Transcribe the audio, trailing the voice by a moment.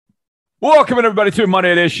Welcome everybody to a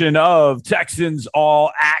Monday edition of Texans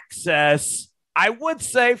All Access. I would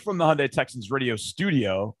say from the Hyundai Texans radio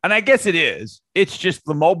studio, and I guess it is. It's just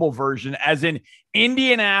the mobile version, as in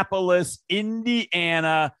Indianapolis,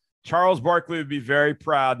 Indiana. Charles Barkley would be very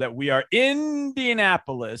proud that we are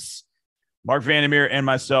Indianapolis. Mark Vandermeer and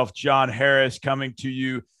myself, John Harris, coming to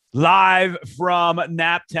you live from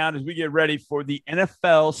Naptown as we get ready for the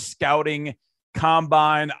NFL Scouting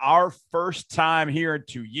Combine. Our first time here in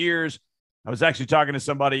 2 years. I was actually talking to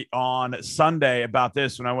somebody on Sunday about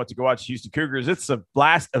this when I went to go watch Houston Cougars. It's the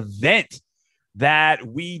last event that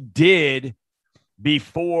we did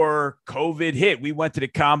before COVID hit. We went to the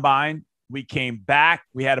Combine. We came back.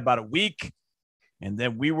 We had about a week. And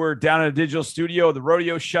then we were down in a digital studio. The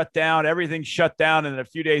rodeo shut down. Everything shut down. And then a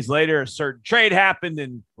few days later, a certain trade happened.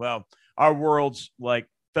 And, well, our worlds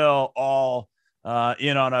fell all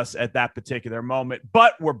in on us at that particular moment.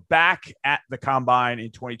 But we're back at the Combine in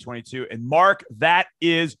 2022. And Mark, that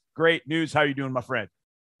is great news. How are you doing, my friend?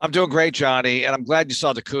 I'm doing great, Johnny. And I'm glad you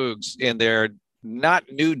saw the Cougs in their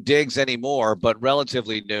not new digs anymore, but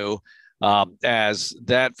relatively new. As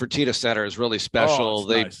that Fertitta Center is really special.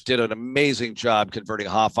 They did an amazing job converting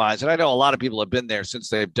Hofheinz. And I know a lot of people have been there since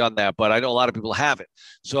they've done that, but I know a lot of people haven't.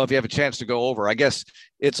 So if you have a chance to go over, I guess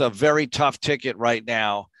it's a very tough ticket right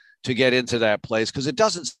now to get into that place because it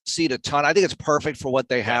doesn't seat a ton. I think it's perfect for what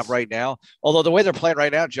they have right now. Although the way they're playing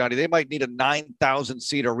right now, Johnny, they might need a 9,000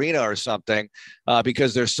 seat arena or something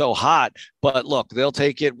because they're so hot. But look, they'll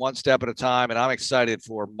take it one step at a time. And I'm excited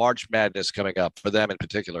for March Madness coming up for them in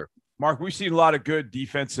particular. Mark, we've seen a lot of good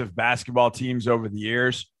defensive basketball teams over the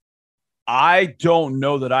years. I don't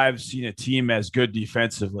know that I've seen a team as good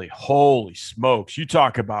defensively. Holy smokes. You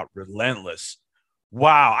talk about relentless.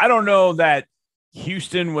 Wow. I don't know that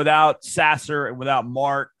Houston without Sasser and without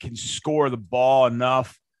Mark can score the ball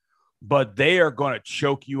enough, but they are going to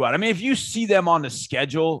choke you out. I mean, if you see them on the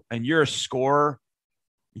schedule and you're a scorer,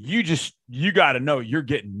 you got to know you're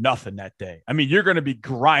getting nothing that day. I mean, you're going to be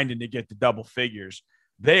grinding to get the double figures.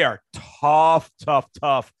 They are tough.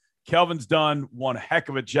 Kelvin's done one heck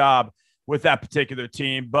of a job with that particular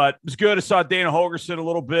team, but it was good. I saw Dana Holgerson a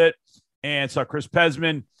little bit and saw Chris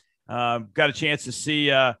Pesman. Got a chance to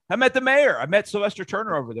see. I met the mayor. I met Sylvester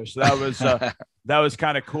Turner over there, so that was that was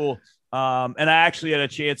kind of cool. And I actually had a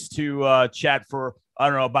chance to chat for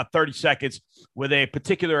about 30 seconds with a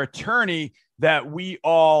particular attorney that we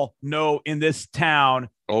all know in this town.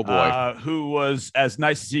 Oh boy, who was as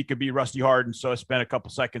nice as he could be, Rusty Harden. So I spent a couple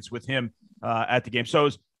seconds with him at the game. So it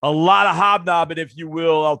was a lot of hobnobbing, if you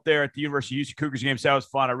will, out there at the University of Houston Cougars game. So that was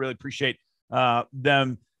fun. I really appreciate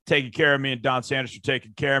them taking care of me and Don Sanders for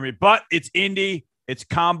taking care of me. But it's Indy, it's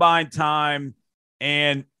Combine time.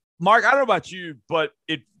 And Mark, I don't know about you, but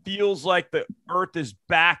it feels like the earth is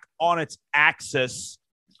back on its axis.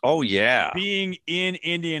 Oh, yeah. Being in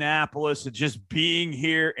Indianapolis and just being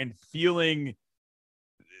here and feeling,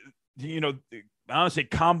 I don't say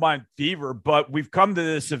Combine fever, but we've come to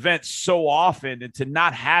this event so often, and to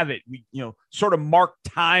not have it, we, sort of mark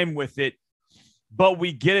time with it. But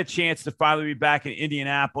we get a chance to finally be back in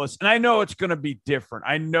Indianapolis. And I know it's going to be different.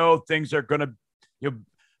 I know things are going to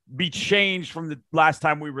be changed from the last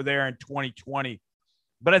time we were there in 2020.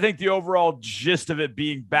 But I think the overall gist of it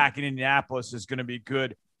being back in Indianapolis is going to be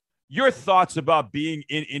good. Your thoughts about being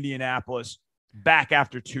in Indianapolis back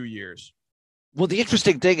after 2 years? Well, the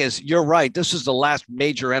interesting thing is, you're right. This is the last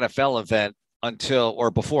major NFL event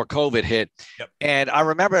before COVID hit. Yep. And I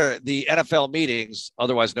remember the NFL meetings,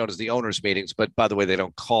 otherwise known as the owners' meetings, but by the way, they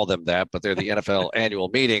don't call them that, but they're the NFL annual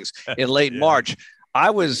meetings in late March. I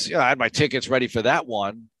had my tickets ready for that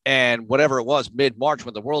one. And whatever it was, mid-March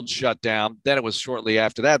when the world shut down, then it was shortly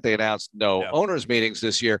after that they announced no owners' meetings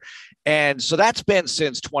this year. And so that's been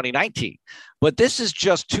since 2019. But this is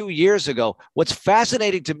just 2 years ago. What's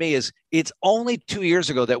fascinating to me is it's only 2 years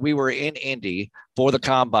ago that we were in Indy for the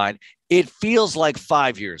Combine. It feels like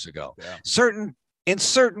 5 years ago. Yeah. In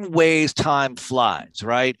certain ways, time flies,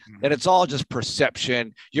 right? Mm-hmm. And it's all just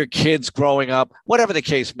perception, your kids growing up, whatever the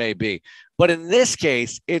case may be. But in this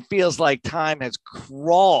case, it feels like time has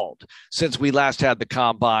crawled since we last had the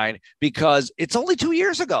Combine because it's only 2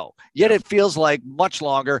 years ago, yet it feels like much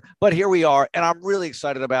longer. But here we are, and I'm really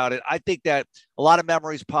excited about it. I think that a lot of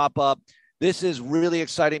memories pop up. This is really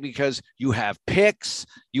exciting because you have picks,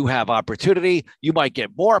 you have opportunity, you might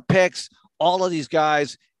get more picks. All of these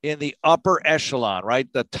guys in the upper echelon,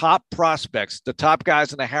 right? The top prospects, the top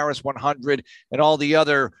guys in the Harris 100 and all the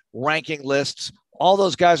other ranking lists, all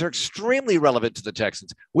those guys are extremely relevant to the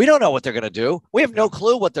Texans. We don't know what they're going to do. We have no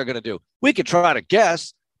clue what they're going to do. We could try to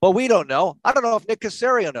guess, but we don't know. I don't know if Nick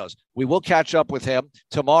Caserio knows. We will catch up with him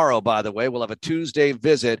tomorrow, by the way. We'll have a Tuesday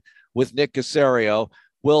visit with Nick Caserio.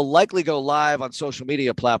 We'll likely go live on social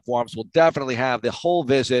media platforms. We'll definitely have the whole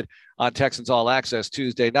visit on Texans All Access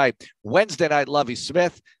Tuesday night. Wednesday night, Lovie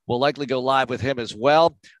Smith will likely go live with him as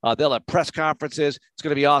well. They'll have press conferences. It's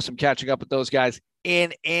going to be awesome catching up with those guys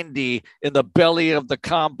in Indy, in the belly of the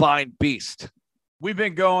combine beast. We've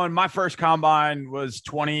been going. My first combine was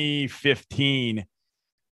 2015.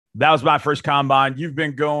 That was my first combine. You've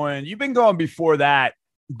been going before that,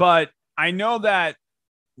 but I know that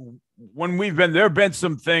when there have been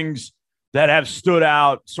some things that have stood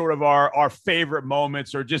out, sort of our favorite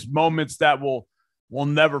moments, or just moments that we'll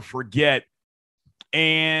never forget.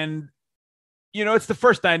 And, it's the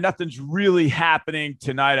first night. Nothing's really happening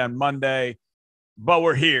tonight on Monday, but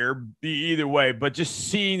we're here either way. But just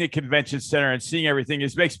seeing the convention center and seeing everything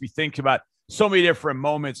just makes me think about so many different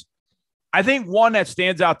moments. I think one that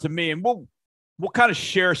stands out to me, and we'll kind of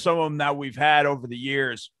share some of them that we've had over the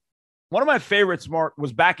years. One of my favorites, Mark,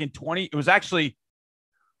 was back in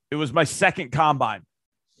it was my second combine.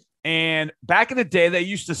 And back in the day, they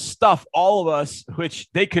used to stuff all of us, which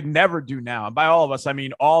they could never do now. And by all of us, I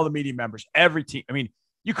mean all the media members, every team. I mean,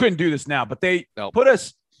 you couldn't do this now, but they put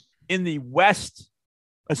us in the West,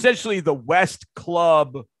 essentially the West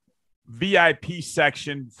Club VIP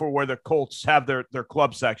section for where the Colts have their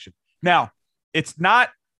club section. Now, it's not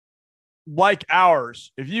like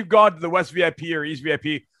ours. If you've gone to the West VIP or East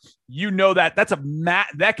VIP,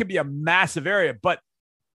 that could be a massive area, but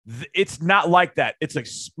it's not like that. It's a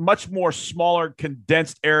much more smaller,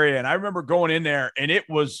 condensed area. And I remember going in there, and it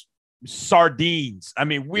was sardines. I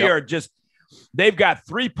mean, they've got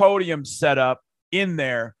 3 podiums set up in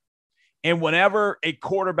there. And whenever a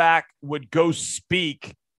quarterback would go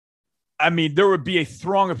speak, I mean, there would be a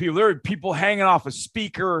throng of people. There were people hanging off a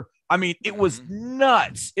speaker. I mean, it was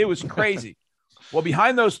nuts. It was crazy. Well,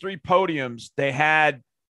 behind those 3 podiums, they had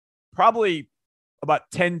probably about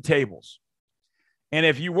 10 tables. And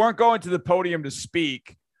if you weren't going to the podium to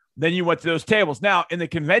speak, then you went to those tables. Now, in the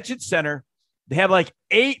convention center, they have like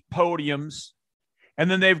 8 podiums, and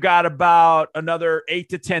then they've got about another 8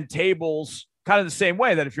 to 10 tables, kind of the same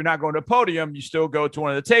way that if you're not going to a podium, you still go to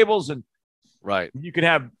one of the tables, and you can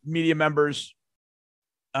have media members.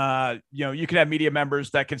 You can have media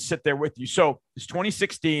members that can sit there with you. So it's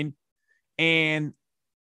 2016, and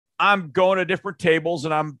I'm going to different tables,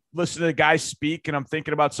 and I'm listening to the guys speak, and I'm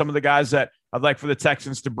thinking about some of the guys that I'd like for the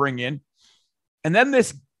Texans to bring in. And then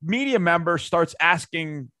this media member starts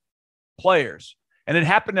asking players, and it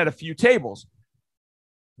happened at a few tables,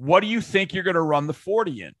 what do you think you're going to run the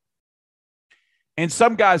 40 in? And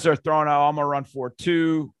some guys are throwing out, I'm going to run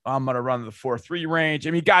 4.2. I'm going to run the 4.3 range.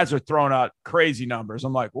 I mean, guys are throwing out crazy numbers.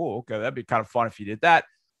 I'm like, oh, okay, that'd be kind of fun if you did that.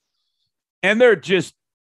 And they're just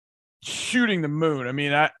shooting the moon. I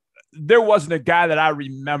mean, there wasn't a guy that I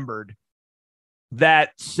remembered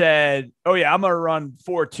that said, oh, yeah, I'm going to run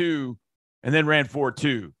 4.2 and then ran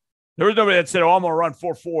 4.2. There was nobody that said, oh, I'm going to run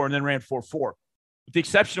 4.4 and then ran 4.4, with the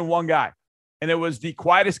exception of one guy. And it was the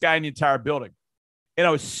quietest guy in the entire building. And I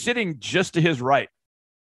was sitting just to his right.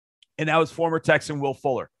 And that was former Texan Will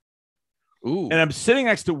Fuller. Ooh. And I'm sitting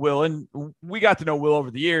next to Will, and we got to know Will over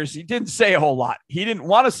the years. He didn't say a whole lot. He didn't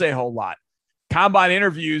want to say a whole lot. Combine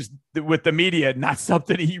interviews with the media, not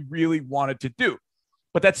something he really wanted to do.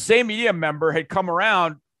 But that same media member had come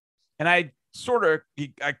around, and I saw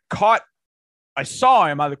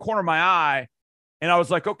him out of the corner of my eye, and I was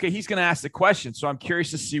like, okay, he's going to ask the question. So I'm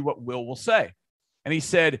curious to see what Will will say. And he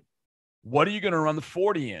said, what are you going to run the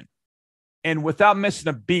 40 in? And without missing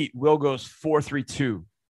a beat, Will goes 4.32.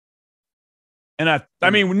 And I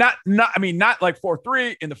mean, not like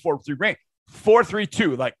 4.3 in the 4.3 range,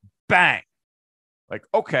 4.32, like bang. Like,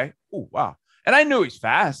 okay. Oh, wow. And I knew he's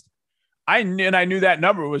fast. I knew that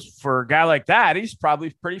number was for a guy like that. He's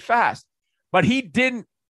probably pretty fast, but he didn't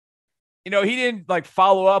like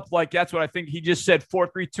follow up. Like, that's what I think. He just said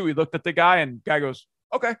 4.32. He looked at the guy, and the guy goes,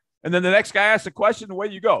 okay. And then the next guy asked the question, away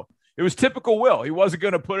you go. It was typical Will. He wasn't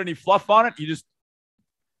going to put any fluff on it.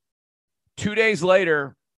 2 days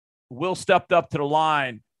later, Will stepped up to the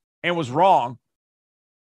line and was wrong,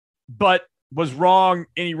 and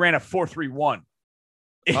he ran a 4.31.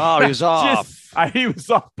 Oh, he was off. He was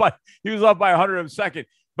off by 100 of a second.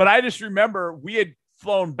 But I just remember we had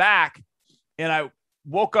flown back, and I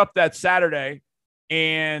woke up that Saturday,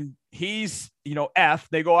 and he's, F,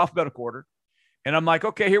 they go alphabetical order. And I'm like,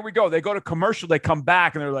 okay, here we go. They go to commercial. They come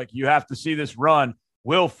back, and they're like, you have to see this run.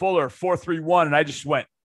 Will Fuller, 4.31. And I just went,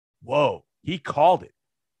 whoa, he called it.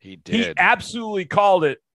 He did. He absolutely called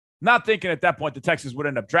it. Not thinking at that point the Texans would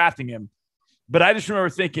end up drafting him. But I just remember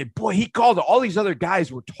thinking, boy, he called it. All these other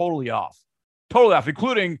guys were totally off,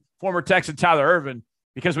 including former Texan Tyler Ervin.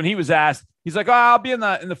 because when he was asked, he's like, "Oh, I'll be in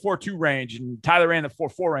the 4.2 range," and Tyler ran the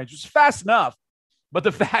 4.4 range, which is fast enough. But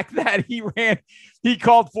the fact that he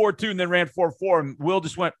called 4.2 and then ran 4.4, and Will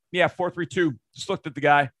just went, yeah, 4.32. Just looked at the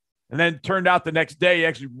guy, and then turned out the next day he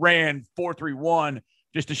actually ran 4.31,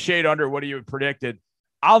 just a shade under what he had predicted.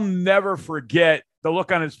 I'll never forget the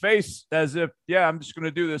look on his face as if, yeah, I'm just going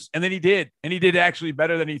to do this. And then he did. And he did actually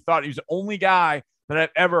better than he thought. He was the only guy that I've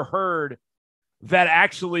ever heard that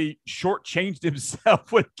actually shortchanged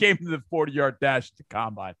himself when it came to the 40-yard dash to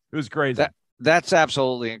combine. It was crazy. That's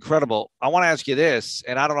absolutely incredible. I want to ask you this,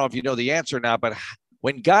 and I don't know if you know the answer now, but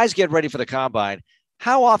when guys get ready for the combine,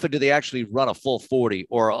 how often do they actually run a full 40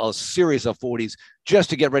 or a series of 40s just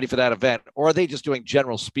to get ready for that event? Or are they just doing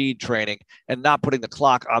general speed training and not putting the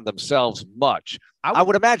clock on themselves much? I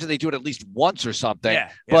would imagine they do it at least once or something.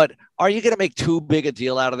 Yeah. But are you going to make too big a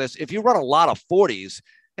deal out of this? If you run a lot of 40s,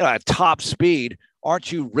 at top speed,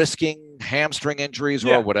 aren't you risking hamstring injuries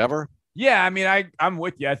or whatever? Yeah, I mean, I'm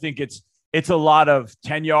with you. I think it's a lot of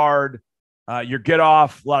 10-yard, your get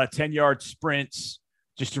off, a lot of 10-yard sprints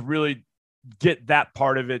just to really get that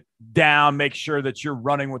part of it down, make sure that you're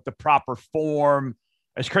running with the proper form.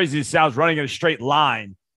 As crazy as it sounds, running in a straight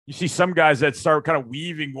line. You see some guys that start kind of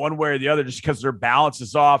weaving one way or the other just because their balance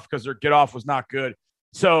is off, because their get off was not good.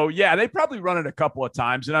 So, yeah, they probably run it a couple of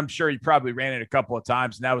times, and I'm sure he probably ran it a couple of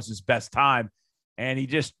times, and that was his best time. And he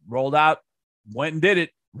just rolled out, went and did it,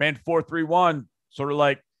 ran 4.31, sort of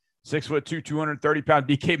like 6'2", 230-pound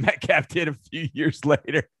DK Metcalf did a few years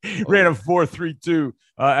later. Ran a 4.32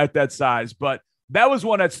 at that size. But that was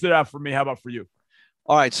one that stood out for me. How about for you?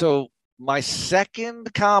 All right, so my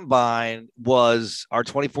second combine was our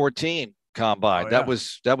 2014 combine. That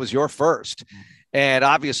was your first. And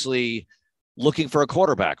obviously looking for a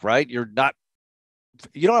quarterback, right? You don't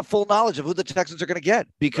have full knowledge of who the Texans are going to get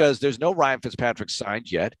because there's no Ryan Fitzpatrick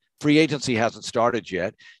signed yet. Free agency hasn't started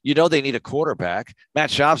yet. They need a quarterback.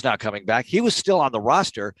 Matt Schaub's not coming back. He was still on the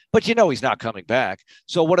roster, but he's not coming back.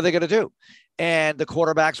 So what are they going to do? And the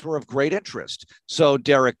quarterbacks were of great interest. So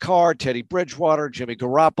Derek Carr, Teddy Bridgewater, Jimmy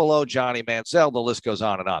Garoppolo, Johnny Manziel, the list goes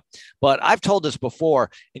on and on. But I've told this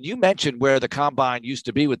before, and you mentioned where the combine used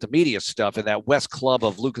to be with the media stuff in that West Club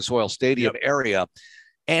of Lucas Oil Stadium area.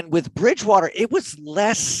 And with Bridgewater, it was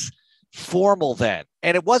less formal then.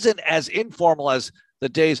 And it wasn't as informal as the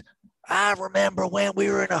days. I remember when we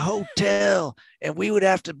were in a hotel and we would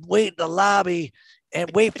have to wait in the lobby and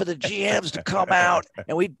wait for the GMs to come out,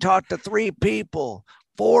 and we'd talk to 3 people.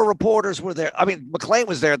 4 reporters were there. I mean, McClain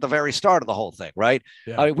was there at the very start of the whole thing, right?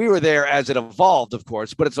 Yeah. I mean, we were there as it evolved, of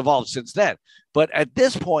course, but it's evolved since then. But at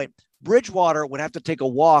this point, Bridgewater would have to take a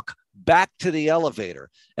walk back to the elevator,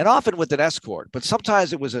 and often with an escort, but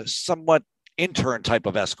sometimes it was a somewhat intern type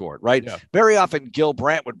of escort, right? Yeah. Very often Gil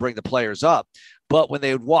Brandt would bring the players up, but when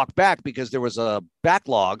they would walk back, because there was a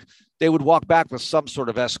backlog, they would walk back with some sort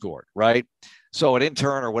of escort, right? So an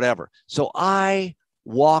intern or whatever. So I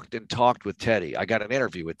walked and talked with Teddy. I got an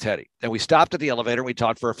interview with Teddy. Then we stopped at the elevator and we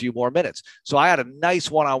talked for a few more minutes. So I had a nice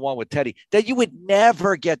one-on-one with Teddy that you would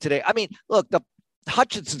never get today. I mean, look, the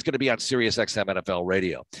Hutchinson's going to be on Sirius XM NFL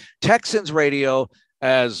radio. Texans radio,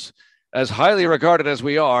 as highly regarded as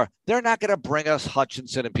we are, they're not going to bring us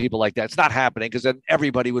Hutchinson and people like that. It's not happening because then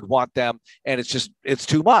everybody would want them. And it's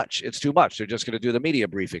too much. It's too much. They're just going to do the media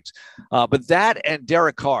briefings. But that and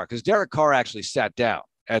Derek Carr, because Derek Carr actually sat down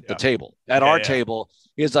at the table, at our table.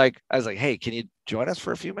 He's like, I was like, hey, can you join us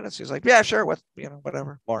for a few minutes? He's like, yeah, sure.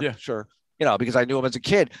 Whatever. Mark, sure. Because I knew him as a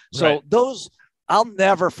kid. So I'll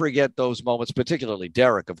never forget those moments, particularly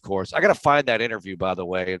Derek, of course. I got to find that interview, by the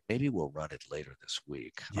way, and maybe we'll run it later this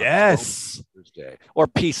week. Yes. Thursday, or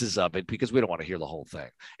pieces of it, because we don't want to hear the whole thing.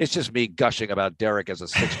 It's just me gushing about Derek as a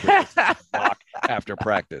 6th grader after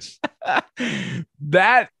practice.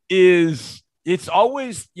 It's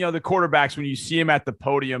always, the quarterbacks when you see him at the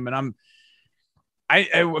podium, and I'm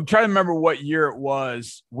trying to remember what year it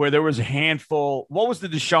was where there was a handful. What was the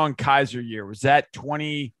DeShone Kizer year? Was that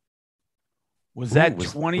 20? Was that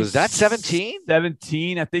 20? Was that 17?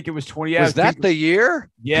 17. I think it was 20. Was that the year?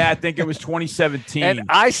 Yeah, I think it was 2017. And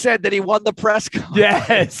I said that he won the press conference.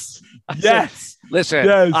 Yes. Yes. Listen,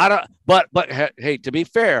 yes. I don't. But hey, to be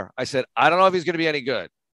fair, I said I don't know if he's going to be any good,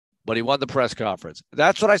 but he won the press conference.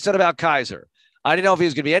 That's what I said about Kizer. I didn't know if he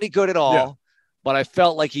was going to be any good at all, but I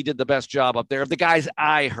felt like he did the best job up there of the guys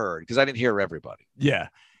I heard because I didn't hear everybody. Yeah,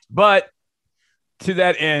 but. To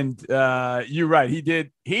that end, you're right. He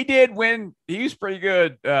did win. He was pretty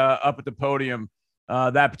good up at the podium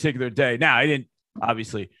that particular day. Now, he didn't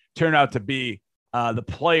obviously turn out to be the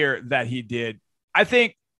player that he did. I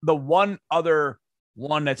think the one other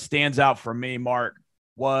one that stands out for me, Mark,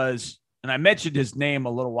 was, and I mentioned his name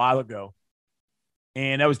a little while ago,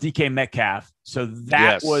 and that was DK Metcalf. So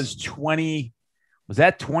that was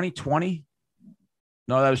 2020?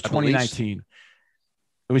 No, that was 2019.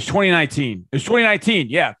 It was 2019. It was 2019.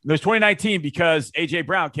 Yeah, it was 2019 because A.J.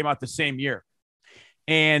 Brown came out the same year.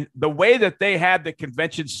 And the way that they had the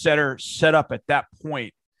convention center set up at that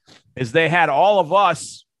point is they had all of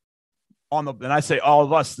us and I say all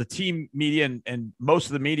of us, the team media and most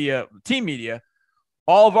of the media, team media,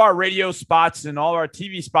 all of our radio spots and all of our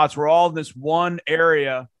TV spots were all in this one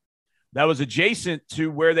area that was adjacent to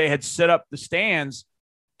where they had set up the stands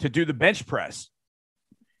to do the bench press.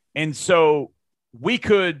 And so we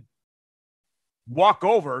could walk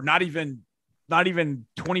over, not even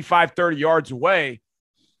 25, 30 yards away,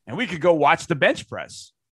 and we could go watch the bench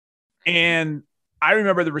press. And I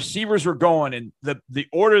remember the receivers were going in the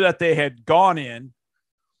order that they had gone in.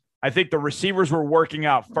 I think the receivers were working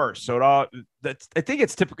out first. So I think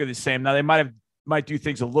it's typically the same. Now they might do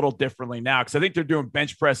things a little differently now because I think they're doing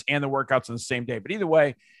bench press and the workouts on the same day. But either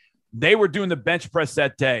way, they were doing the bench press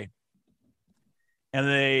that day. And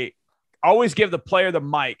they always give the player the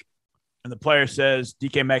mic. And the player says,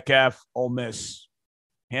 DK Metcalf, Ole Miss.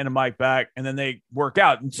 Hand the mic back. And then they work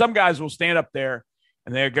out. And some guys will stand up there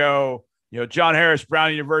and they go, John Harris,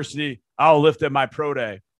 Brown University, I'll lift at my pro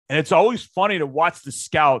day. And it's always funny to watch the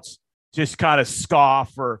scouts just kind of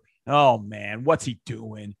scoff or, oh, man, what's he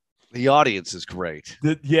doing? The audience is great.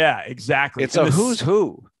 Yeah, exactly. It's who's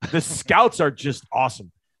who. The scouts are just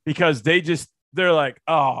awesome because they're like,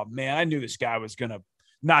 oh, man, I knew this guy was going to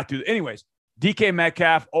not do it. Anyways, DK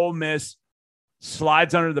Metcalf, Ole Miss,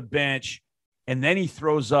 slides under the bench, and then he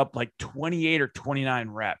throws up like 28 or 29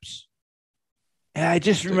 reps. And I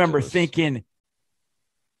just remember thinking,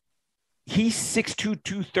 he's 6'2",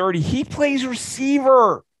 230. He plays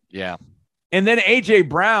receiver. Yeah. And then A.J.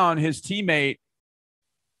 Brown, his teammate,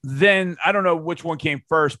 then I don't know which one came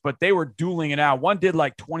first, but they were dueling it out. One did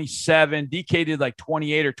like 27. DK did like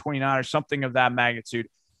 28 or 29 or something of that magnitude.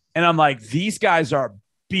 And I'm like, these guys are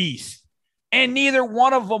beasts. And neither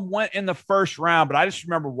one of them went in the first round. But I just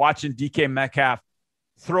remember watching DK Metcalf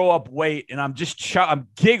throw up weight, and I'm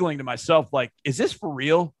giggling to myself like, is this for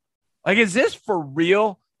real? Like, is this for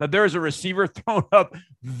real that there's a receiver throwing up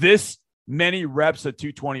this many reps at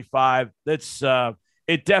 225? That's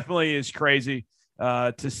it definitely is crazy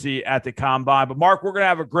to see at the combine. But Mark, we're going to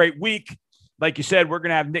have a great week. Like you said, we're going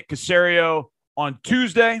to have Nick Caserio on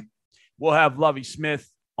Tuesday. We'll have Lovie Smith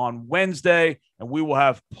on Wednesday, and we will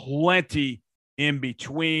have plenty in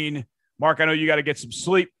between. Mark, I know you got to get some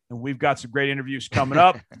sleep, and we've got some great interviews coming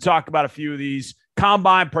up. Talk about a few of these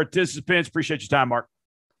combine participants. Appreciate your time, Mark.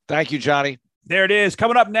 Thank you, Johnny. There it is.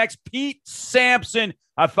 Coming up next, Pete Sampson.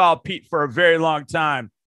 I've followed Pete for a very long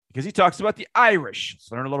time because he talks about the Irish.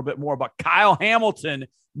 Let's learn a little bit more about Kyle Hamilton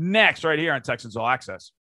next, right here on Texans All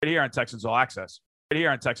Access. Welcome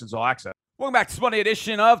back to this Monday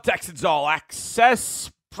edition of Texans All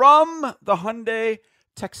Access from the Hyundai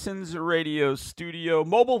Texans radio studio.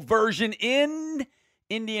 Mobile version in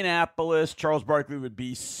Indianapolis. Charles Barkley would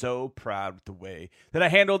be so proud with the way that I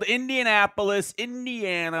handled Indianapolis,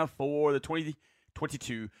 Indiana for the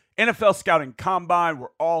 2022 NFL Scouting Combine. We're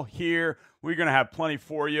all here. We're going to have plenty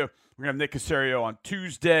for you. We're going to have Nick Caserio on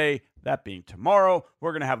Tuesday, that being tomorrow.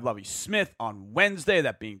 We're going to have Lovie Smith on Wednesday,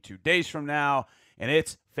 that being 2 days from now. And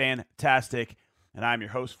it's fantastic. And I'm your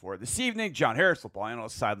host for this evening, John Harris, football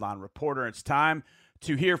analyst, sideline reporter. It's time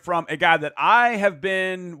to hear from a guy that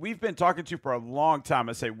we've been talking to for a long time.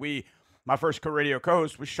 I say my first radio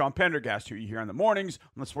co-host was Sean Pendergast, who you hear in the mornings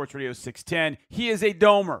on the Sports Radio 610. He is a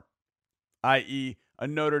Domer, i.e. a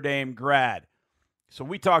Notre Dame grad. So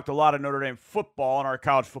we talked a lot of Notre Dame football on our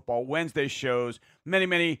College Football Wednesday shows many,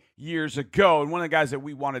 many years ago. And one of the guys that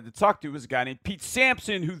we wanted to talk to was a guy named Pete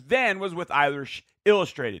Sampson, who then was with Irish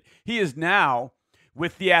Illustrated. He is now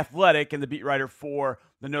with The Athletic and the beat writer for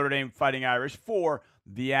the Notre Dame Fighting Irish for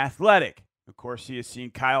The Athletic. Of course, he has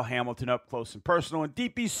seen Kyle Hamilton up close and personal. And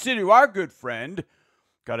DP Sidhu, our good friend,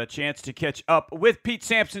 got a chance to catch up with Pete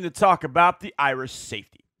Sampson to talk about the Irish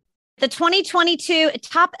safety. The 2022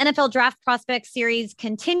 Top NFL Draft Prospects Series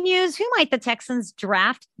continues. Who might the Texans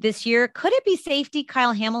draft this year? Could it be safety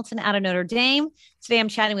Kyle Hamilton out of Notre Dame? Today I'm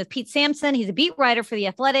chatting with Pete Sampson. He's a beat writer for The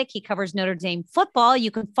Athletic. He covers Notre Dame football. You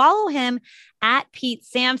can follow him at Pete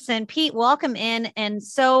Sampson. Pete, welcome in, and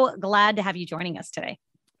so glad to have you joining us today.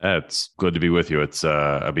 It's good to be with you.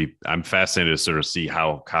 I'm fascinated to sort of see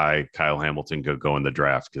how Kyle Hamilton could go in the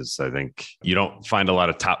draft, because I think you don't find a lot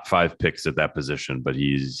of top 5 picks at that position, but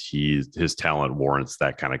his talent warrants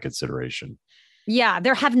that kind of consideration. Yeah,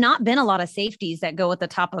 there have not been a lot of safeties that go at the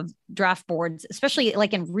top of draft boards, especially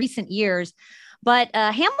like in recent years. But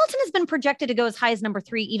Hamilton has been projected to go as high as number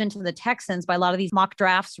 3, even to the Texans by a lot of these mock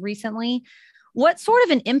drafts recently. What sort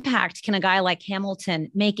of an impact can a guy like Hamilton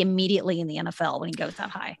make immediately in the NFL when he goes that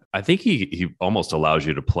high? I think he almost allows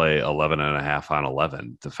you to play 11 and a half on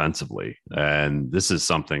 11 defensively. And this is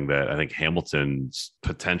something that I think Hamilton's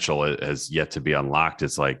potential has yet to be unlocked.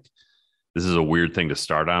 It's like, this is a weird thing to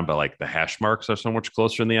start on, but like the hash marks are so much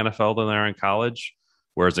closer in the NFL than they are in college.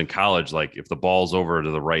 Whereas in college, like if the ball's over to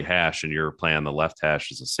the right hash and you're playing the left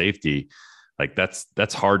hash as a safety, like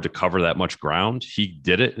that's hard to cover that much ground. He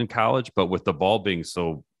did it in college, but with the ball being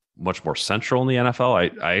so much more central in the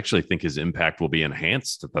NFL, I actually think his impact will be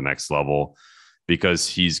enhanced at the next level because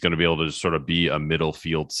he's going to be able to sort of be a middle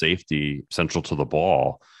field safety central to the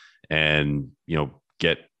ball and,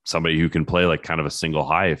 get somebody who can play like kind of a single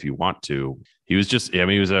high if you want to. He was just,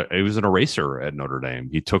 he was an eraser at Notre Dame.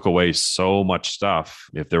 He took away so much stuff.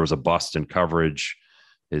 If there was a bust in coverage,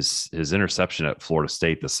 his interception at Florida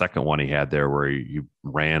State, the second one he had there where he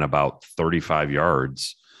ran about 35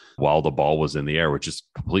 yards while the ball was in the air, which is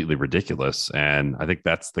completely ridiculous. And I think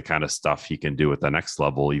that's the kind of stuff he can do at the next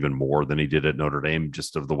level, even more than he did at Notre Dame,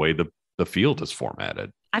 just of the way the field is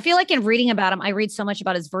formatted. I feel like in reading about him, I read so much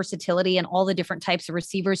about his versatility and all the different types of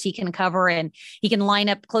receivers he can cover, and he can line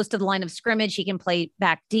up close to the line of scrimmage. He can play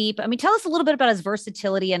back deep. I mean, tell us a little bit about his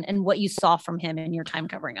versatility and what you saw from him in your time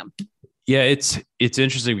covering him. Yeah, it's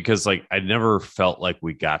interesting because like I never felt like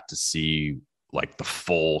we got to see like the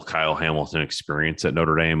full Kyle Hamilton experience at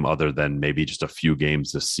Notre Dame, other than maybe just a few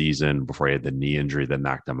games this season before he had the knee injury that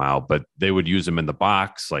knocked him out. But they would use him in the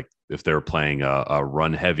box, like if they were playing a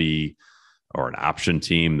run heavy or an option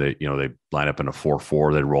team that they line up in a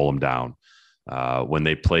 4-4, they'd roll him down. When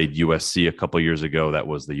they played USC a couple of years ago, that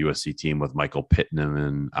was the USC team with Michael Pittman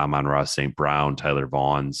and Amon-Ra St. Brown, Tyler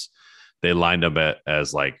Vaughns. They lined up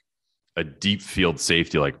as like a deep field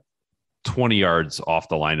safety, like 20 yards off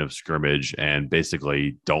the line of scrimmage, and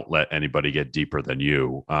basically don't let anybody get deeper than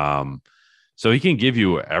you. So he can give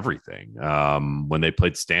you everything. When they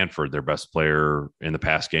played Stanford, their best player in the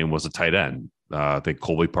pass game was a tight end. I think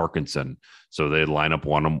Colby Parkinson. So they line him up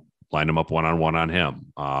one-on-one on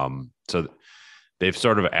him. So they've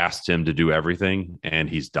sort of asked him to do everything, and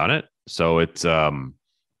he's done it. So it's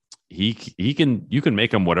you can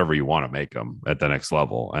make him whatever you want to make him at the next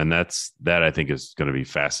level. And that I think is going to be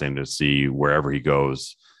fascinating to see wherever he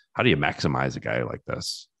goes. How do you maximize a guy like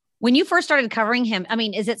this? When you first started covering him, I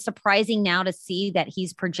mean, is it surprising now to see that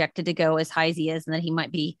he's projected to go as high as he is and that he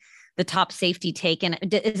might be the top safety taken?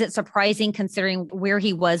 Is it surprising considering where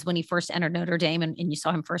he was when he first entered Notre Dame and you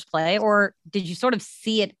saw him first play? Or did you sort of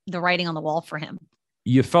see it, the writing on the wall for him?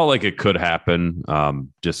 You felt like it could happen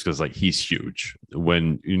just because like he's huge.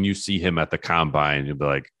 When you see him at the combine, you'll be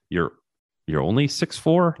like, you're only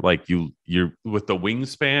 6'4", like you're with the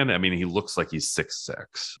wingspan. I mean, he looks like he's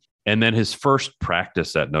 6'6". And then his first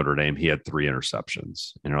practice at Notre Dame, he had 3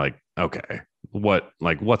 interceptions, and you're like, okay,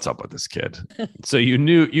 what's up with this kid? So you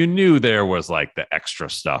knew there was like the extra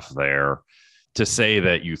stuff there. To say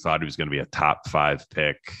that you thought he was going to be a top 5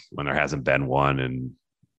 pick when there hasn't been one, and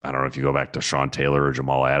I don't know if you go back to Sean Taylor or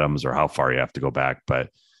Jamal Adams or how far you have to go back, but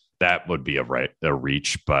that would be a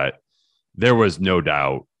reach. But there was no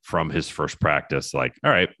doubt from his first practice, like, all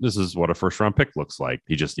right, this is what a first round pick looks like.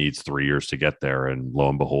 He just needs 3 years to get there. And lo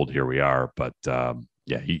and behold, here we are. But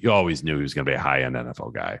he always knew he was going to be a high end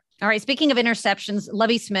NFL guy. All right. Speaking of interceptions,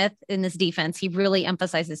 Lovie Smith in this defense, he really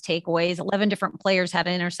emphasizes takeaways. 11 different players had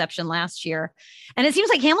an interception last year. And it seems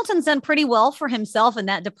like Hamilton's done pretty well for himself in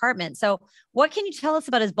that department. So what can you tell us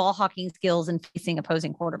about his ball hawking skills and facing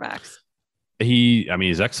opposing quarterbacks?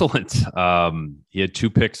 He's excellent. He had 2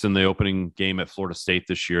 picks in the opening game at Florida State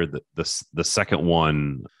this year. The second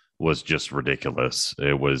one was just ridiculous.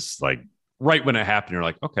 It was like right when it happened, you're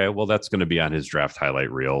like, okay, well, that's going to be on his draft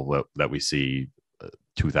highlight reel that we see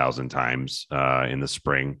 2,000 times in the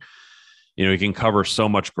spring. He can cover so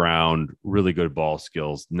much ground, really good ball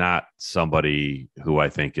skills, not somebody who I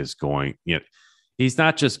think is going, he's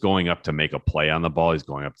not just going up to make a play on the ball. He's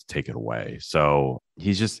going up to take it away. So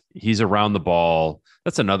he's around the ball.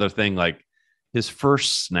 That's another thing. Like his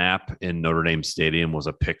first snap in Notre Dame Stadium was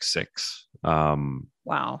a pick 6.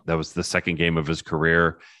 Wow. That was the second game of his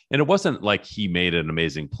career. And it wasn't like he made an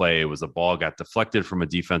amazing play. It was a ball got deflected from a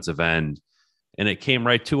defensive end and it came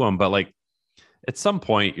right to him. But like at some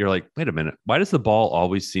point you're like, wait a minute, why does the ball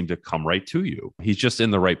always seem to come right to you? He's just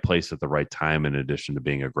in the right place at the right time, in addition to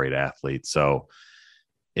being a great athlete. So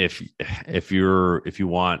if you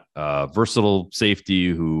want a versatile safety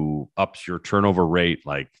who ups your turnover rate,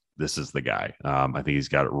 like this is the guy. I think he's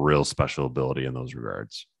got real special ability in those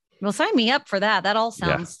regards. Well, sign me up for that. That all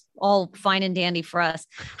sounds all fine and dandy for us.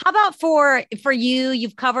 How about for you?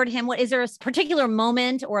 You've covered him. What is there a particular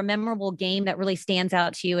moment or a memorable game that really stands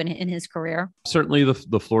out to you in his career? Certainly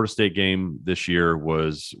the Florida State game this year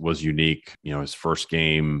was unique. You know, his first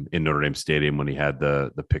game in Notre Dame Stadium when he had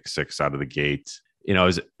the pick six out of the gate. You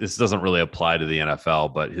know, this doesn't really apply to the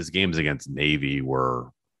NFL, but his games against Navy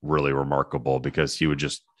were really remarkable because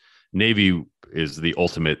Navy is the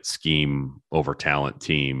ultimate scheme over talent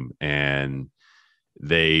team, and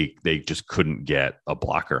they just couldn't get a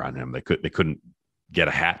blocker on him. They couldn't get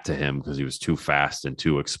a hat to him because he was too fast and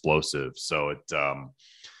too explosive. So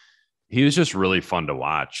he was just really fun to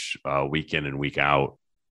watch week in and week out.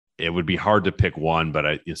 It would be hard to pick one,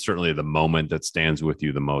 but certainly the moment that stands with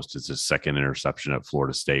you the most is his second interception at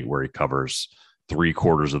Florida State, where he covers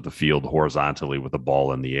 3/4 of the field horizontally with the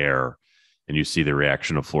ball in the air. And you see the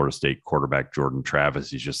reaction of Florida State quarterback Jordan Travis.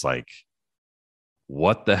 He's just like,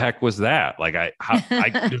 what the heck was that? Like,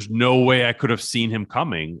 there's no way I could have seen him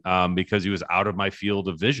coming because he was out of my field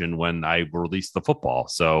of vision when I released the football.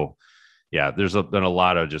 So, yeah, there's been a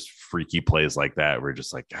lot of just freaky plays like that where you're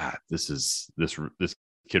just like, God, this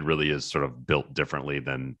kid really is sort of built differently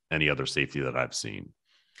than any other safety that I've seen.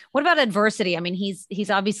 What about adversity? I mean, he's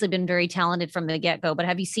obviously been very talented from the get-go, but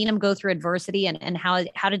have you seen him go through adversity and how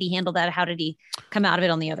did he handle that? How did he come out of it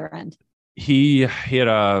on the other end? He had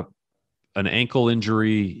an ankle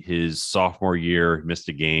injury his sophomore year, missed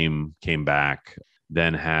a game, came back,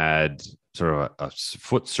 then had sort of a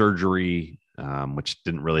foot surgery, which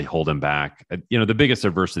didn't really hold him back. You know, the biggest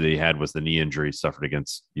adversity he had was the knee injury he suffered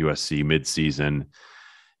against USC midseason.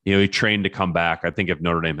 You know, he trained to come back. I think if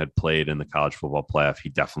Notre Dame had played in the college football playoff, he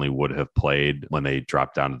definitely would have played when they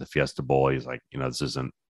dropped down to the Fiesta Bowl. He's like, you know, this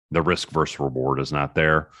isn't the risk versus reward is not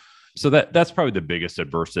there. So that's probably the biggest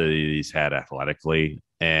adversity he's had athletically.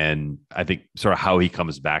 And I think sort of how he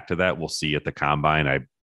comes back to that, we'll see at the combine. I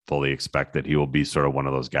fully expect that he will be sort of one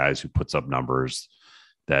of those guys who puts up numbers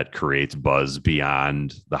that creates buzz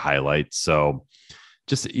beyond the highlights. So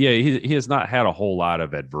he has not had a whole lot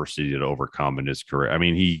of adversity to overcome in his career. I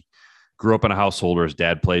mean, he grew up in a household where his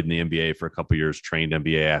dad played in the NBA for a couple of years, trained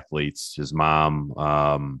NBA athletes. His mom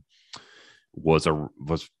was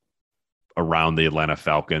around the Atlanta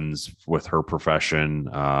Falcons with her profession,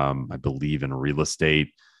 I believe in real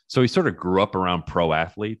estate. So he sort of grew up around pro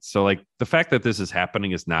athletes. So like the fact that this is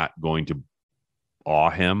happening is not going to awe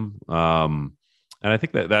him. And I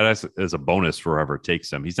think that is a bonus for whoever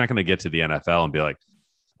takes him. He's not going to get to the NFL and be like,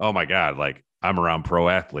 oh my God, like I'm around pro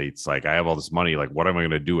athletes. Like I have all this money. Like what am I going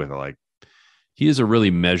to do with it? Like he is a really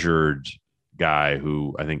measured guy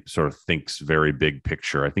who I think sort of thinks very big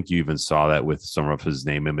picture. I think you even saw that with some of his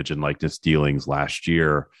name, image, and likeness dealings last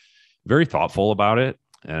year. Very thoughtful about it.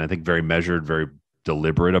 And I think very measured, very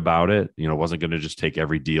deliberate about it. You know, wasn't going to just take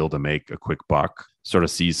every deal to make a quick buck, sort of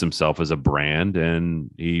sees himself as a brand. And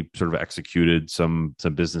he sort of executed some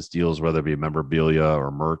business deals, whether it be memorabilia or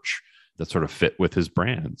merch that sort of fit with his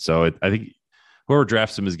brand. So I think whoever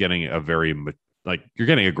drafts him is getting you're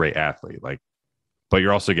getting a great athlete, but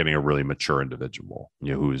you're also getting a really mature individual,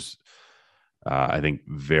 you know, who's I think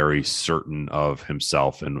very certain of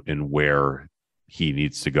himself and where he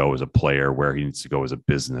needs to go as a player, where he needs to go as a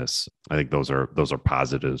business. I think those are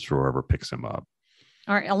positives for whoever picks him up.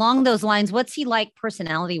 All right. Along those lines, what's he like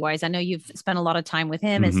personality wise? I know you've spent a lot of time with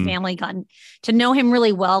him, his family, gotten to know him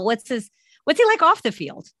really well. What's he like off the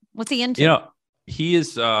field? What's he into? You know, he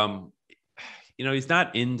is, he's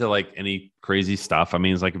not into like any crazy stuff. I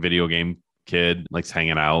mean, he's like a video game kid, likes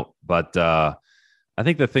hanging out. But I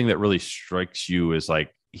think the thing that really strikes you is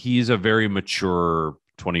like, he's a very mature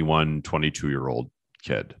 21, 22-year-old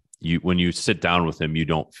kid. When you sit down with him, you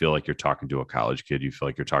don't feel like you're talking to a college kid. You feel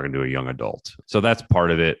like you're talking to a young adult. So that's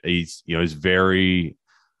part of it. He's very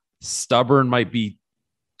stubborn, might be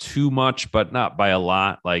too much, but not by a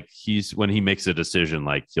lot. Like when he makes a decision,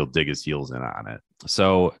 like he'll dig his heels in on it.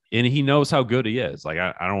 So, and he knows how good he is. Like,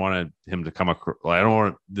 I don't want him to come across, I don't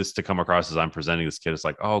want this to come across as I'm presenting this kid. It's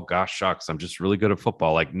like, oh gosh, shucks, I'm just really good at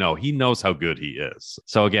football. Like, no, he knows how good he is.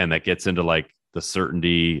 So again, that gets into like the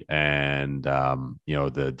certainty and,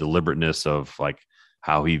 the deliberateness of like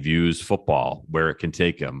how he views football, where it can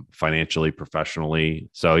take him financially, professionally.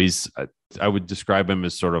 So I would describe him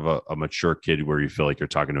as sort of a mature kid where you feel like you're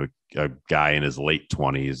talking to a guy in his late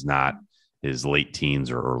 20s, not his late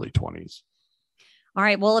teens or early 20s. All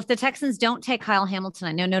right. Well, if the Texans don't take Kyle Hamilton,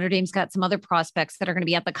 I know Notre Dame's got some other prospects that are going to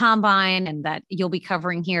be at the combine and that you'll be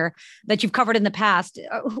covering here that you've covered in the past.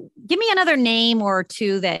 Give me another name or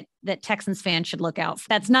two that Texans fans should look out for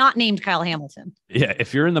that's not named Kyle Hamilton. Yeah.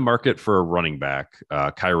 If you're in the market for a running back,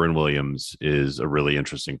 Kyren Williams is a really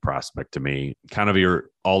interesting prospect to me. Kind of your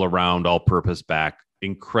all around, all purpose back.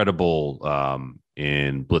 incredible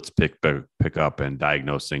in blitz pickup and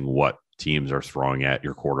diagnosing what teams are throwing at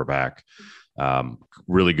your quarterback.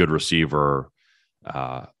 Really good receiver,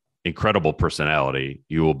 incredible personality.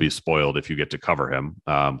 You will be spoiled if you get to cover him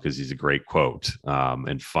because he's a great quote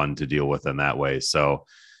and fun to deal with in that way. So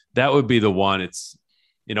that would be the one. It's,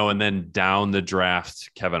 and then down the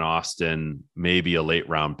draft, Kevin Austin, maybe a late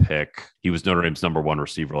round pick. He was Notre Dame's number one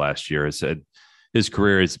receiver last year. His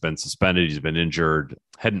career has been suspended. He's been injured.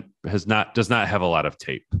 Does not have a lot of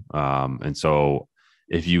tape. And so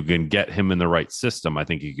if you can get him in the right system, I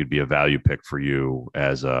think he could be a value pick for you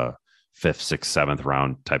as a 5th, 6th, 7th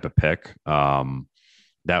round type of pick.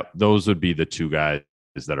 Those would be the two guys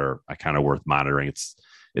that are kind of worth monitoring.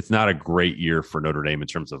 It's not a great year for Notre Dame in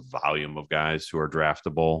terms of volume of guys who are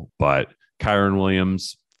draftable, but Kyron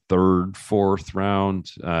Williams, 3rd, 4th round,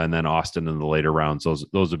 and then Austin in the later rounds.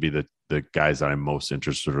 Those would be the guys that I'm most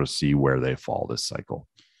interested to see where they fall this cycle.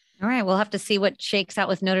 All right. We'll have to see what shakes out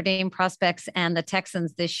with Notre Dame prospects and the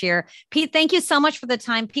Texans this year. Pete, thank you so much for the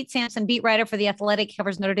time. Pete Sampson, beat writer for The Athletic,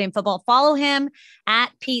 covers Notre Dame football. Follow him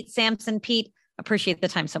at Pete Sampson. Pete, appreciate the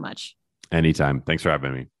time so much. Anytime. Thanks for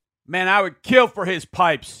having me. Man, I would kill for his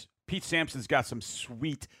pipes. Pete Sampson's got some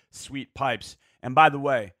sweet, sweet pipes. And by the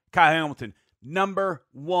way, Kyle Hamilton, number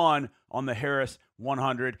 1 on the Harris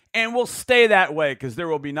 100, and will stay that way because there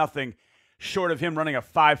will be nothing short of him running a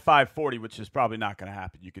 5.540, which is probably not going to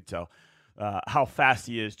happen. You could tell how fast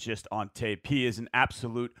he is just on tape. He is an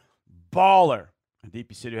absolute baller. And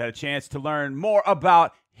DP City had a chance to learn more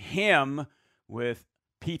about him with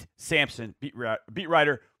Pete Sampson, beat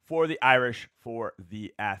writer for the Irish for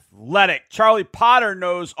The Athletic. Charlie Potter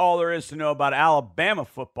knows all there is to know about Alabama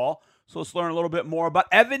football. So let's learn a little bit more about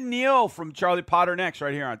Evan Neal from Charlie Potter next,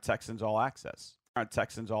 right here on Texans All Access.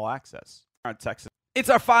 It's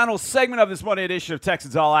our final segment of this Monday edition of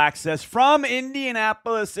Texans All Access from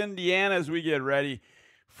Indianapolis, Indiana, as we get ready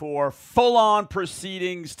for full-on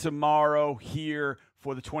proceedings tomorrow here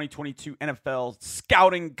for the 2022 NFL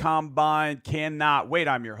Scouting Combine. Cannot wait.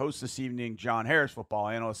 I'm your host this evening, John Harris, football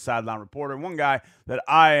analyst, sideline reporter. One guy that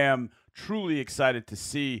I am truly excited to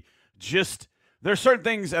see. There are certain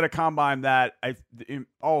things at a combine that I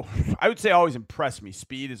would say always impress me.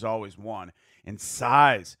 Speed is always one, and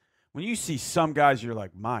size. When you see some guys, you're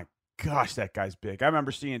like, my gosh, that guy's big. I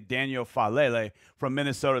remember seeing Daniel Falele from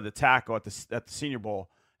Minnesota, the tackle at the Senior Bowl,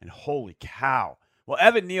 and holy cow. Well,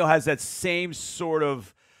 Evan Neal has that same sort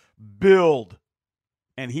of build,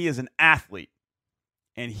 and he is an athlete.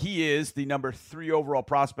 And he is the number 3 overall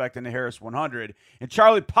prospect in the Harris 100. And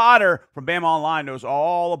Charlie Potter from Bama Online knows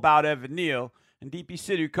all about Evan Neal. And DP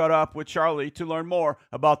City caught up with Charlie to learn more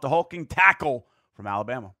about the hulking tackle from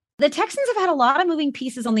Alabama. The Texans have had a lot of moving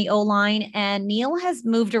pieces on the O-line, and Neal has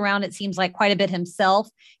moved around, it seems like, quite a bit himself.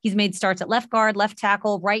 He's made starts at left guard, left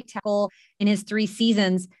tackle, right tackle in his 3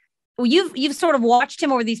 seasons. Well, you've sort of watched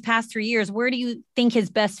him over these past 3 years. Where do you think his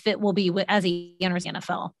best fit will be as he enters the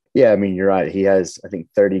NFL? Yeah, I mean, you're right. He has, I think,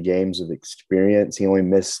 30 games of experience. He only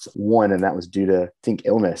missed 1, and that was due to, I think,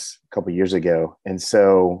 illness a couple of years ago. And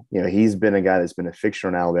so, he's been a guy that's been a fixture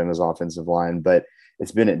on Alabama's offensive line, but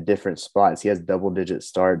it's been at different spots. He has double-digit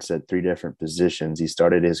starts at 3 different positions. He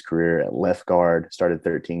started his career at left guard, started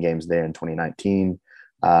 13 games there in 2019.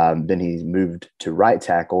 Then he moved to right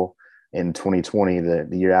tackle in 2020, the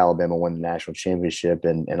year Alabama won the national championship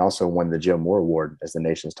and also won the Joe Moore Award as the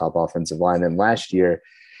nation's top offensive line. And last year,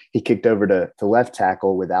 he kicked over to left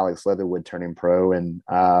tackle with Alex Leatherwood turning pro. And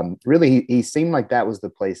really, he seemed like that was the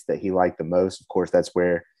place that he liked the most. Of course, that's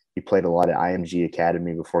where he played a lot at IMG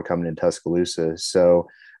Academy before coming in Tuscaloosa. So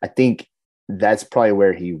I think that's probably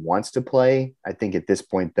where he wants to play. I think at this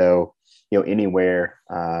point, though, anywhere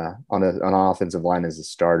on an offensive line as a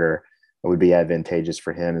starter would be advantageous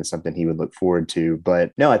for him and something he would look forward to.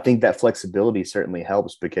 But no, I think that flexibility certainly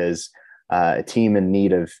helps because a team in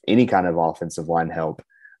need of any kind of offensive line help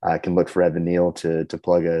can look for Evan Neal to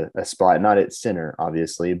plug a spot, not at center,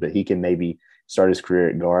 obviously, but he can maybe start his career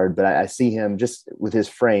at guard. But I see him just with his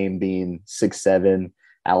frame being 6'7",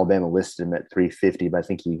 Alabama listed him at 350, but I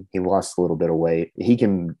think he lost a little bit of weight. He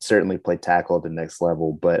can certainly play tackle at the next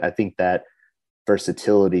level, but I think that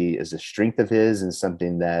versatility is a strength of his and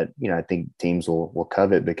something that, I think teams will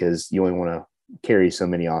covet because you only want to carry so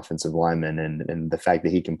many offensive linemen. And the fact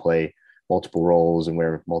that he can play multiple roles and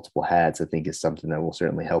wear multiple hats, I think is something that will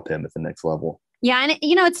certainly help him at the next level. Yeah. And,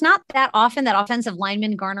 it's not that often that offensive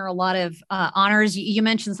linemen garner a lot of honors. You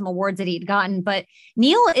mentioned some awards that he'd gotten, but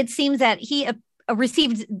Neal, it seems that he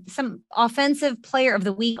received some Offensive Player of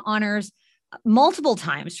the Week honors multiple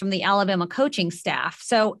times from the Alabama coaching staff.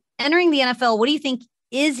 So entering the NFL, what do you think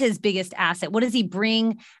is his biggest asset? What does he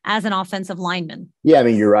bring as an offensive lineman? Yeah, I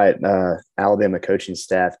mean, you're right. Alabama coaching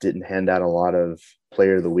staff didn't hand out a lot of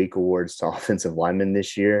Player of the Week awards to offensive linemen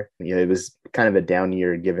this year. It was kind of a down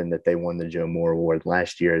year given that they won the Joe Moore Award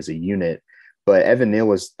last year as a unit. But Evan Neal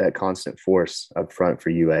was that constant force up front for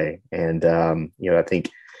UA. And, I think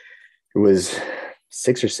it was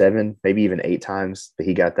 6 or 7, maybe even 8 times that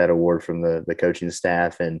he got that award from the coaching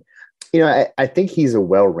staff. And, I think he's a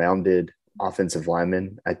well-rounded offensive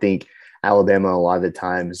lineman. I think Alabama, a lot of the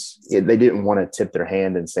times, they didn't want to tip their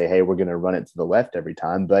hand and say, hey, we're going to run it to the left every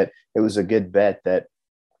time. But it was a good bet that,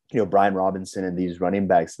 Brian Robinson and these running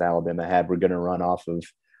backs that Alabama had were going to run off of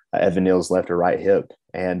Evan Neal's left or right hip.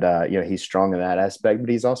 And, he's strong in that aspect, but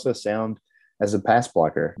he's also sound as a pass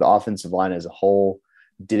blocker. The offensive line as a whole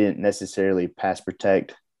didn't necessarily pass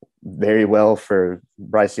protect very well for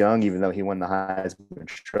Bryce Young, even though he won the Heisman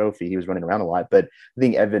Trophy. He was running around a lot. But I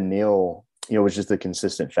think Evan Neal, was just a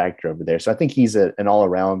consistent factor over there. So I think he's an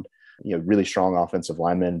all-around, really strong offensive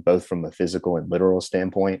lineman, both from a physical and literal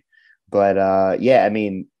standpoint. But,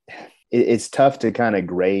 it's tough to kind of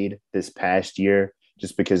grade this past year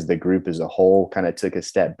just because the group as a whole kind of took a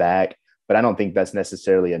step back. But I don't think that's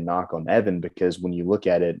necessarily a knock on Evan, because when you look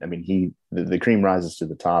at it, I mean, the cream rises to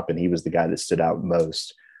the top, and he was the guy that stood out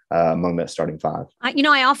most among that starting 5.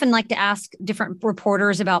 I often like to ask different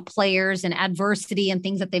reporters about players and adversity and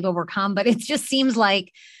things that they've overcome, but it just seems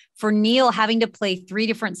like for Neal, having to play 3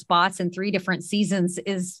 different spots in 3 different seasons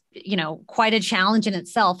is, quite a challenge in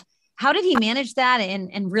itself. How did he manage that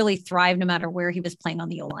and really thrive no matter where he was playing on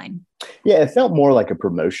the O-line? Yeah, it felt more like a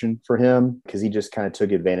promotion for him because he just kind of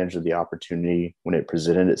took advantage of the opportunity when it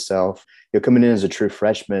presented itself. Coming in as a true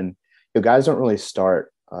freshman, guys don't really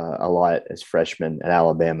start a lot as freshmen at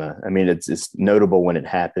Alabama. I mean, it's notable when it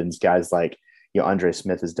happens. Guys like, Andre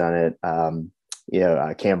Smith has done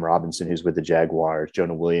it. Cam Robinson, who's with the Jaguars,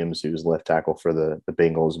 Jonah Williams, who's left tackle for the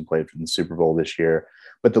Bengals and played for the Super Bowl this year.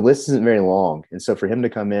 But the list isn't very long. And so for him to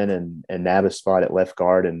come in and nab a spot at left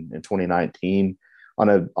guard in 2019 on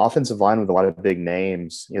an offensive line with a lot of big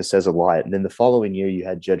names, says a lot. And then the following year, you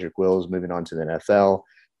had Jedrick Wills moving on to the NFL.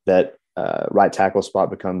 That right tackle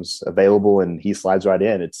spot becomes available and he slides right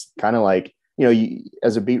in. It's kind of like,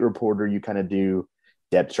 as a beat reporter, you kind of do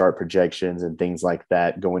depth chart projections and things like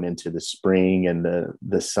that going into the spring and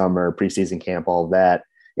the summer, preseason camp, all of that.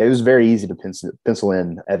 It was very easy to pencil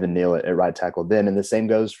in Evan Neal at right tackle then. And the same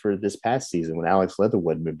goes for this past season when Alex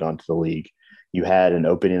Leatherwood moved on to the league. You had an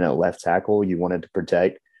opening at left tackle. You wanted to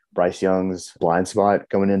protect Bryce Young's blind spot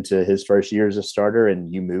going into his first year as a starter,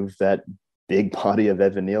 and you moved that big body of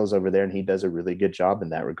Evan Neal's over there, and he does a really good job in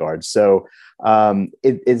that regard. So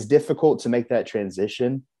it's difficult to make that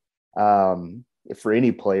transition for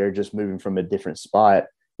any player just moving from a different spot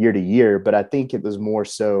year to year. But I think it was more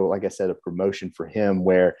so, like I said, a promotion for him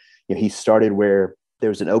where he started where there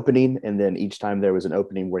was an opening, and then each time there was an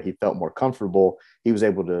opening where he felt more comfortable, he was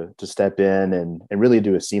able to step in and really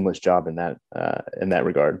do a seamless job in that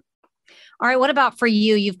regard. All right. What about for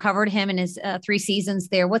you? You've covered him in his 3 seasons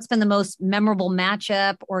there. What's been the most memorable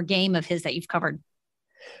matchup or game of his that you've covered?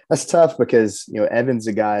 That's tough because, Evan's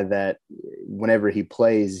a guy that whenever he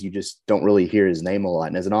plays, you just don't really hear his name a lot.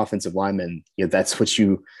 And as an offensive lineman, that's what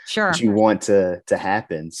you want to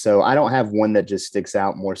happen. So I don't have one that just sticks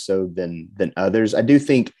out more so than others. I do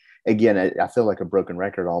think, again, I feel like a broken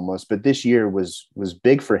record almost, but this year was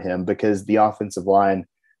big for him because the offensive line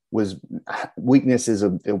weakness is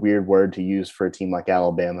a weird word to use for a team like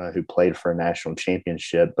Alabama who played for a national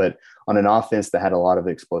championship, but on an offense that had a lot of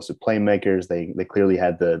explosive playmakers, they clearly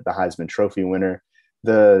had the Heisman Trophy winner.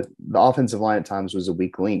 The offensive line at times was a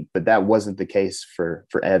weak link, but that wasn't the case for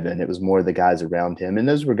Evan. It was more the guys around him, and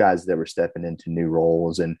those were guys that were stepping into new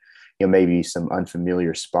roles and maybe some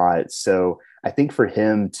unfamiliar spots. So I think for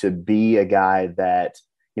him to be a guy that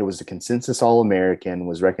was a consensus All-American,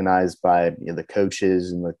 was recognized by the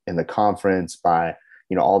coaches in the conference, by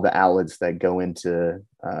all the outlets that go into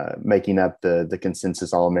making up the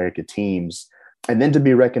consensus All-America teams, and then to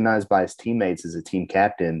be recognized by his teammates as a team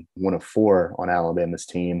captain, one of 4 on Alabama's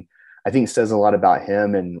team, I think says a lot about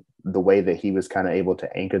him and the way that he was kind of able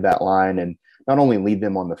to anchor that line and not only lead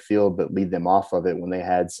them on the field, but lead them off of it when they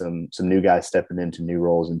had some new guys stepping into new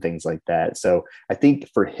roles and things like that. So I think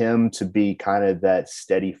for him to be kind of that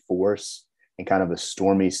steady force in kind of a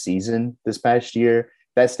stormy season this past year,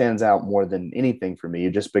 that stands out more than anything for me,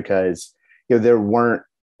 just because, there weren't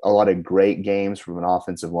a lot of great games from an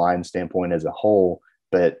offensive line standpoint as a whole,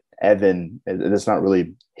 but Evan, that's not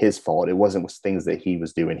really his fault. It wasn't things that he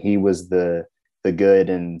was doing. He was the the good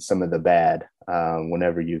and some of the bad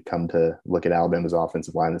whenever you come to look at Alabama's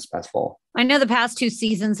offensive line this past fall. I know the past 2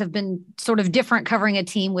 seasons have been sort of different covering a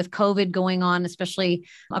team with COVID going on, especially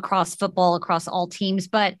across football, across all teams.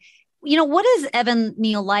 But, what is Evan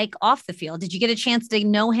Neal like off the field? Did you get a chance to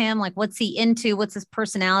know him? Like, what's he into? What's his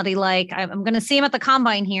personality like? I'm going to see him at the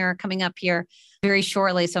Combine here coming up here very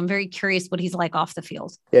shortly. So I'm very curious what he's like off the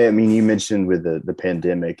field. Yeah, I mean, you mentioned with the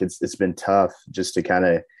pandemic, it's been tough just to kind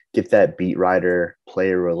of get that beat writer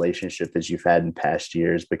player relationship as you've had in past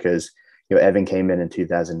years, because Evan came in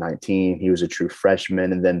 2019. He was a true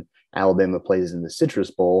freshman, and then Alabama plays in the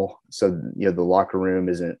Citrus Bowl, so the locker room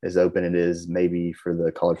isn't as open it is maybe for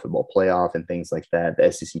the college football playoff and things like that, the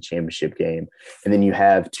SEC championship game, and then you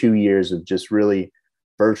have 2 years of just really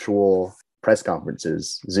virtual press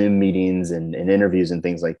conferences, Zoom meetings, and interviews and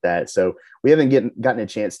things like that. So we haven't gotten a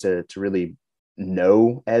chance to really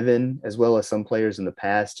know Evan as well as some players in the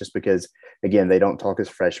past, just because, again, they don't talk as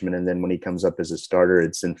freshmen. And then when he comes up as a starter,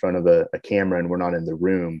 it's in front of a camera and we're not in the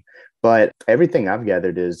room. But everything I've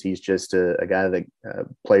gathered is he's just a guy that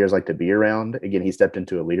players like to be around. Again, he stepped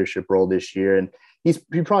into a leadership role this year, and he's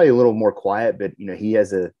probably a little more quiet, but he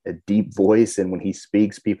has a deep voice, and when he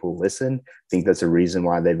speaks, people listen. I think that's a reason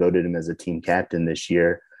why they voted him as a team captain this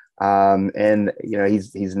year. And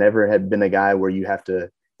he's never had been a guy where you have to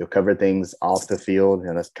cover things off the field,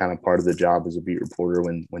 and that's kind of part of the job as a beat reporter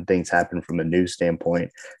when things happen from a news standpoint.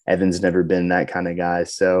 Evan's never been that kind of guy.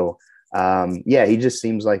 So he just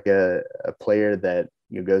seems like a player that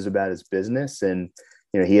goes about his business, and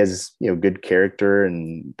he has good character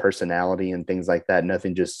and personality and things like that.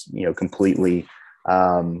 Nothing just completely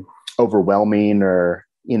overwhelming or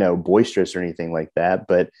boisterous or anything like that.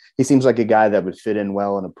 But he seems like a guy that would fit in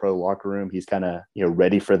well in a pro locker room. He's kind of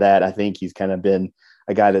ready for that. I think he's kind of been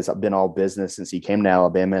a guy that's been all business since he came to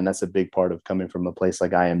Alabama, and that's a big part of coming from a place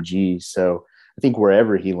like IMG. So I think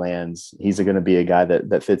wherever he lands, he's going to be a guy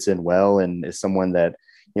that fits in well and is someone that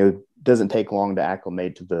doesn't take long to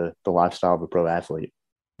acclimate to the lifestyle of a pro athlete.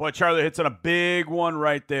 Boy, Charlie hits on a big one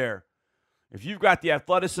right there. If you've got the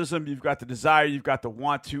athleticism, you've got the desire, you've got the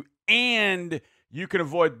want to, and you can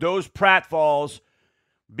avoid those pratfalls,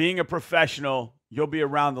 being a professional, you'll be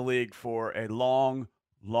around the league for a long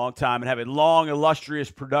time and have a long, illustrious,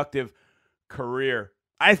 productive career.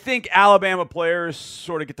 I think Alabama players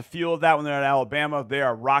sort of get the feel of that when they're at Alabama. They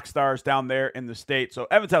are rock stars down there in the state. So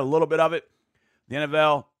Evan's had a little bit of it. The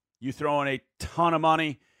NFL, you throw in a ton of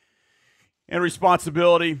money and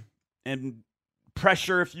responsibility and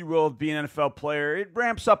pressure, if you will, of being an NFL player. It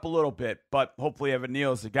ramps up a little bit, but hopefully Evan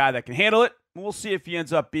Neal is the guy that can handle it. We'll see if he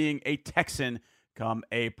ends up being a Texan come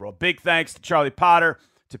April. Big thanks to Charlie Potter,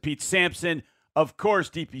 to Pete Sampson, of course,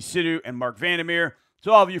 DP Sidhu and Mark Vandermeer.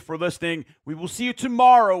 To all of you for listening. We will see you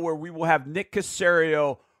tomorrow, where we will have Nick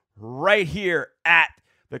Caserio right here at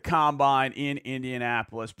the Combine in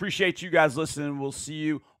Indianapolis. Appreciate you guys listening. We'll see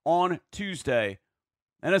you on Tuesday.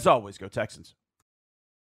 And as always, go Texans.